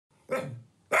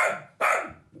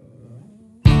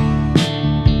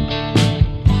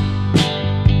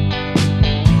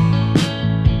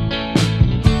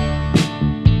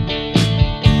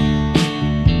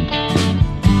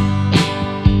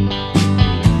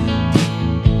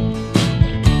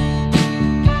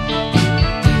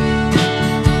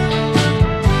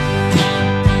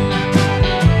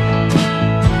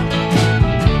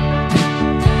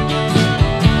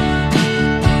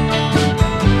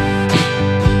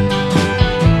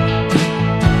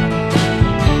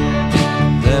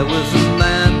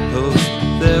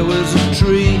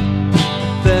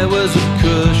There was a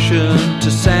cushion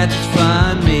to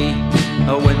satisfy me.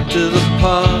 I went to the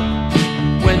park,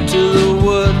 went to the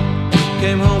wood,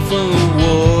 came home from the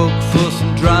walk for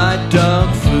some dry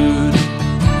dog food.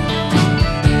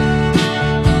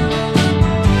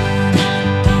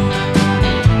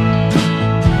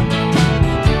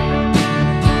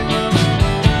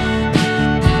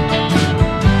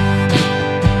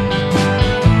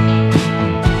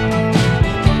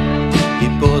 He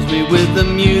pours me with the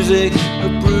music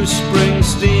of Bruce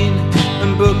Springsteen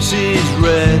and books he's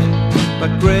read by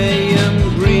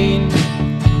Graham Greene,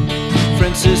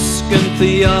 Franciscan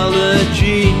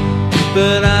theology,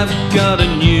 but I've got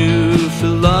a new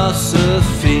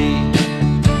philosophy.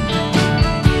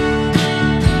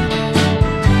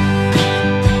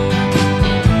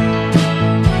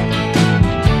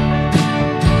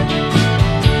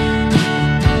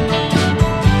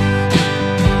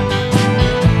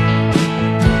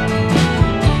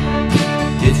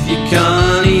 If you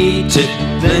can't eat it,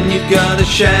 then you gotta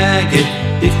shag it.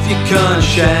 If you can't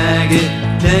shag it,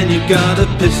 then you gotta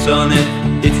piss on it.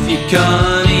 If you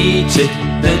can't eat it,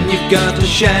 then you've got to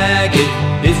shag it.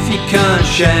 If you can't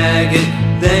shag it,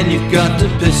 then you've got to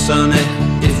piss on it.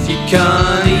 If you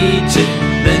can't eat it,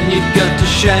 then you've got to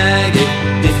shag it.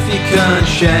 If you can't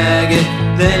shag it,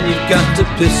 then you've got to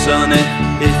piss on it.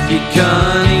 If you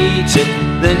can't eat it,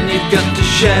 then you've got to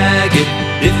shag it.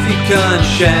 If you can't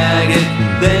shag it,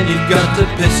 then you've got to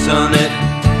piss on it.